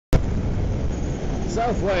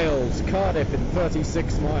South Wales, Cardiff in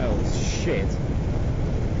 36 miles. Shit.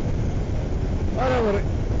 I don't want to...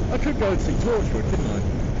 I could go and see Torchwood, couldn't I?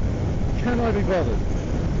 Can I be bothered?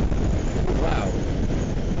 Wow.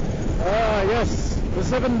 Ah, yes, the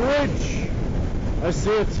Severn Bridge. I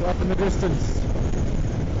see it up in the distance.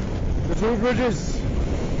 The two bridges.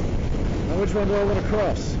 Now which one do I want to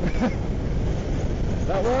cross?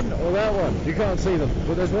 That one or that one? You can't see them,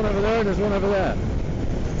 but there's one over there and there's one over there.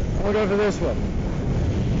 I'll go for this one.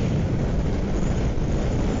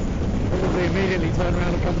 Probably immediately turn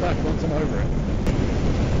around and come back once I'm over it.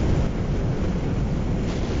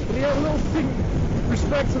 But he had a little think,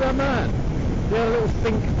 respect to that man. He had a little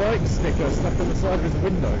think bike sticker stuck on the side of his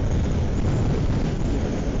window.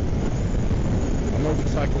 A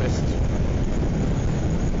motorcyclist.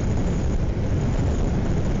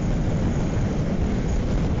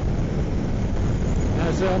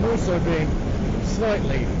 As I'm also being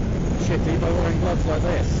slightly shitty by wearing gloves like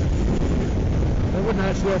this. They wouldn't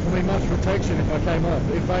actually offer me much protection if I came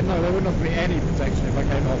off. In fact, no, they wouldn't offer me any protection if I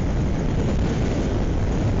came off.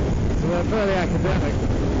 So they're fairly academic.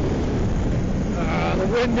 Ah, the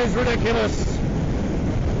wind is ridiculous.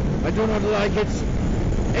 I do not like it.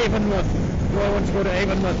 Avonmouth. Do I want to go to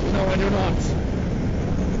Avonmouth? No, I do not.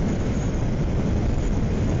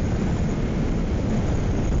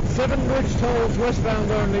 Severn Bridge tolls,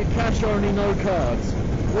 westbound only, cash only, no cards.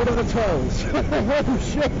 What are the tolls? Oh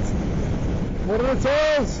shit! What are the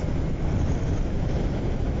tolls?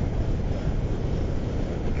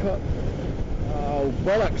 Oh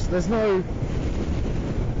bollocks! There's no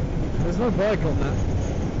bike on that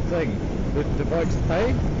thing. The bikes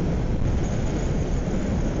pay.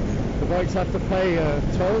 The bikes have to pay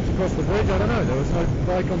tolls across the bridge. I don't know. There was no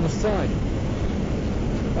bike on the sign.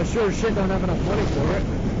 I sure as shit don't have enough money for it.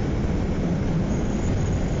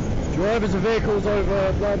 Drivers of vehicles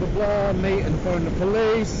over blah blah blah, meet and phone the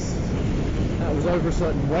police. That was over a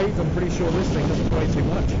certain weight. I'm pretty sure this thing doesn't weigh too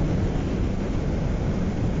much.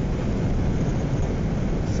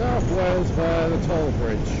 South Wales via the toll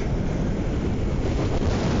bridge.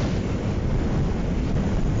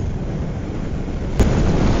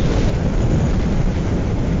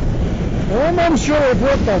 I'm unsure of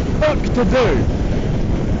what the fuck to do.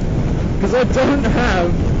 Because I don't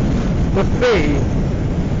have the fee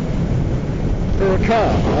for a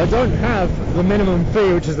car. I don't have the minimum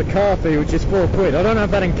fee, which is the car fee, which is £4. I don't have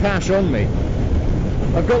that in cash on me.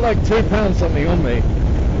 I've got like £2 something on me.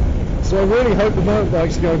 So I really hope the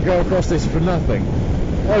motorbike's going to go across this for nothing.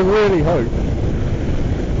 I really hope.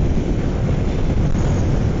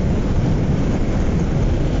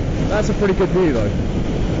 That's a pretty good view though.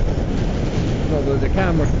 Not that the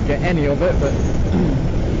camera can get any of it, but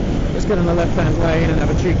let's get in the left-hand lane and have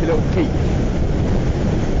a cheeky little peek.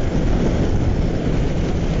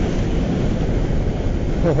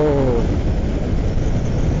 Oh,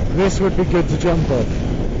 this would be good to jump off.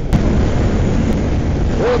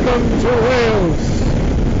 Welcome to Wales.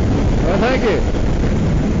 Well, thank you.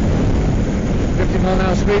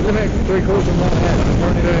 50-mile-an-hour speed limit, 3/4 mile ahead. I'm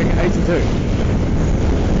currently doing 82.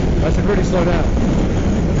 That should really slow down.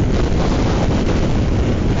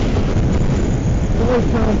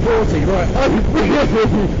 £5.40. Right, I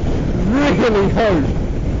really hope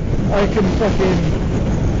I can fucking...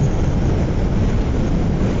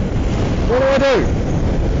 What do I do?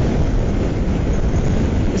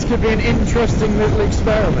 This could be an interesting little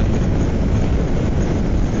experiment.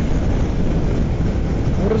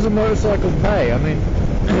 What does a motorcycle pay? I mean,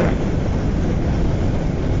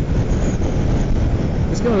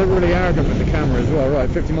 it's going to look really arrogant with the camera as well. Right,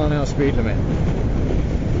 50-mile-an-hour speed limit.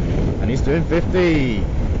 And he's doing 50.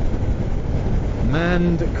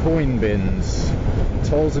 Manned coin bins.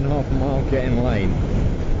 Tolls in half a mile, get in lane.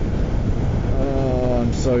 Oh,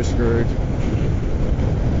 I'm so screwed.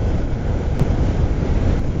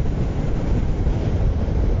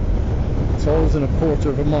 Tolls in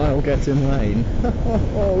 1/4 mile, get in lane.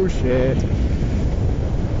 Oh shit.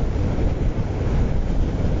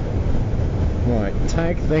 Right,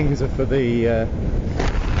 tag things are for the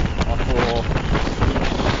for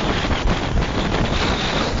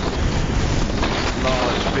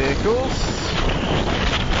large vehicles.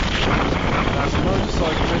 As a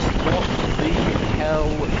motorcyclist, what the hell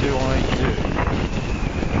do I do?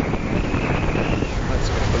 Let's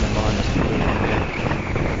go full in line as we do here.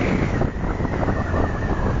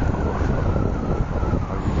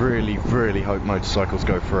 I really, really hope motorcycles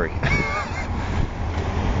go free.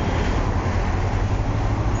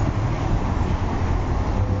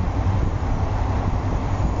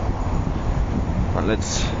 Right,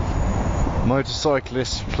 let's...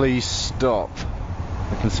 Motorcyclists, please stop.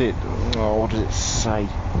 I can see it. Oh, what does it say?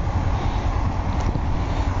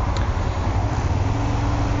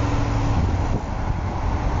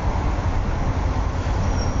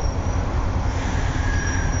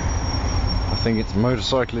 think it's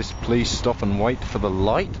motorcyclists, please stop and wait for the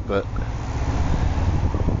light, but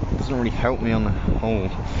it doesn't really help me on the whole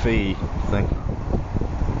fee thing.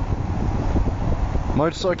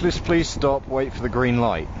 Motorcyclists, please stop, wait for the green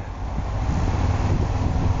light.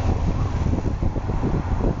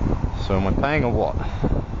 So am I paying or what?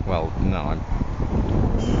 Well, no,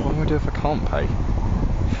 what do I do if I can't pay?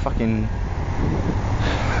 Fucking...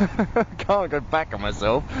 can't go back on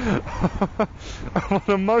myself. I'm on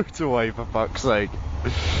a motorway, for fuck's sake.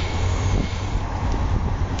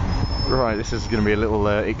 Right, this is going to be a little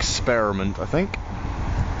experiment, I think.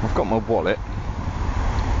 I've got my wallet,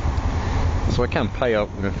 so I can pay up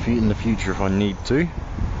in the future if I need to.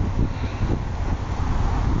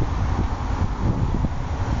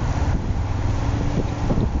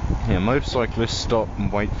 Yeah, motorcyclists stop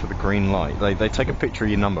and wait for the green light. They take a picture of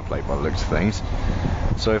your number plate by the looks of things.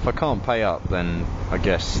 So if I can't pay up, then I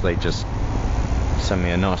guess they just send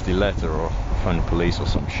me a nasty letter or phone the police or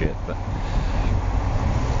some shit. But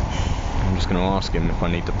I'm just going to ask him if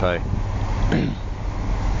I need to pay.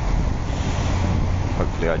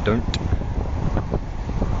 Hopefully I don't.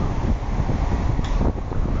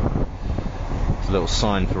 There's a little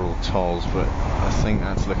sign for all tolls, but I think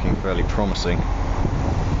that's looking fairly promising.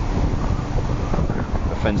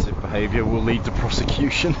 Offensive behaviour will lead to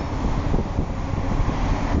prosecution.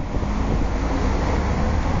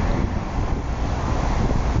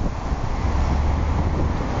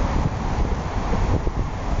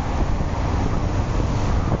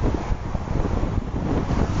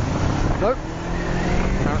 Nope,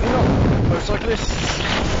 apparently not. Motorcyclists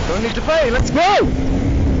don't need to pay, let's go!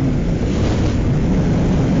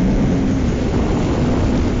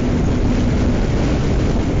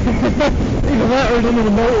 Even that, I didn't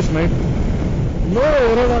even notice me. No,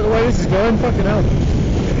 I don't like the way this is going, fucking hell.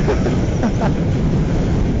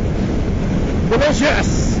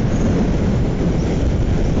 Delicious!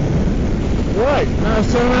 Right, now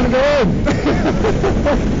let's turn around and go home.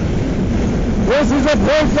 This is a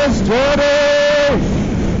pointless journey!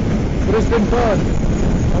 But it's been fun.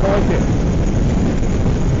 I like it.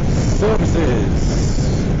 Services.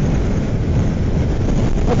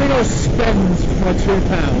 I think I'll spend my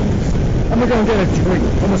 £2. I'm going to go and get a drink.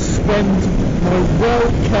 I'm going to spend my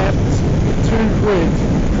well-kept £2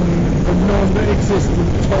 on a non-existent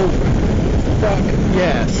toll booth. Fuck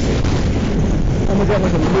yes. I'm going to get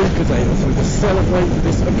like a lucozade or something to celebrate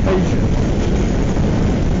this occasion.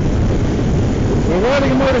 Well,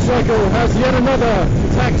 riding a motorcycle has yet another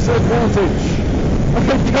tax advantage. I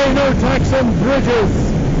can pay no tax on bridges.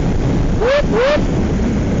 Whoop whoop.